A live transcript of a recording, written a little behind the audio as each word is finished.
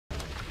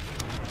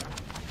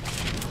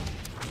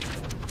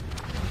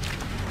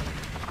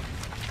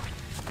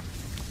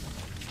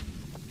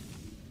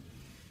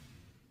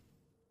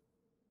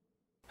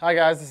Hi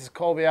guys, this is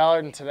Kolby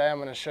Allard, and today I'm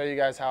going to show you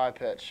guys how I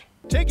pitch.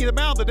 Taking the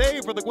mound today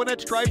for the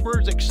Gwinnett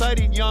Stripers,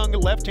 exciting young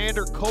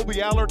left-hander Kolby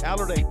Allard.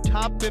 Allard, a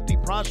top 50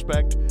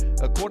 prospect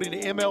according to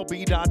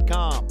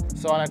MLB.com.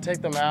 So when I take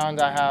the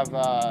mound, I have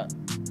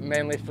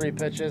mainly 3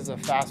 pitches: a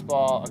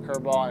fastball, a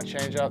curveball, and a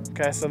changeup.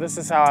 Okay, so this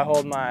is how I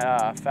hold my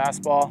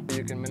fastball.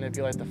 You can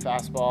manipulate the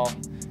fastball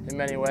in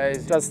many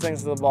ways. It does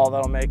things to the ball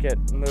that'll make it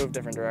move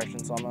different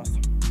directions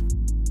almost.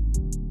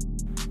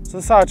 So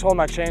this is how I hold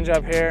my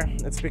changeup here.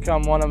 It's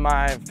become one of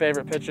my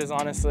favorite pitches,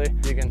 honestly.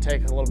 You can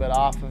take a little bit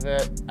off of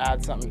it,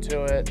 add something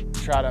to it,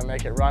 try to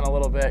make it run a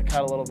little bit,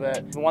 cut a little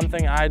bit. One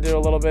thing I do a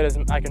little bit is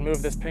I can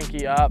move this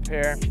pinky up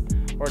here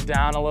or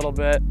down a little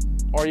bit,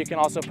 or you can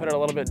also put it a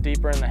little bit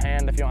deeper in the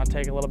hand if you want to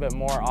take a little bit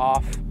more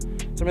off. So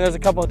I mean, there's a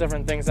couple of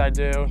different things I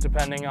do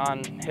depending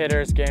on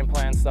hitters, game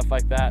plans, stuff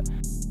like that.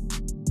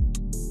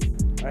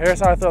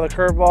 Here's how I throw the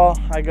curveball.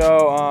 I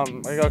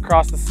go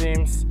across the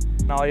seams.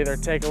 I'll either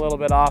take a little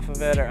bit off of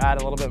it or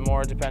add a little bit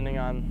more depending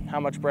on how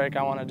much break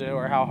I want to do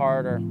or how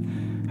hard or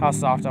how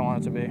soft I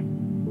want it to be.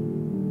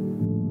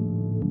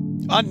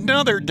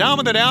 Another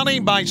dominant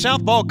outing by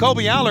Southpaw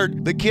Kolby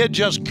Allard. The kid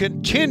just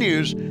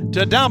continues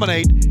to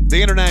dominate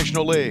the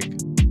International League.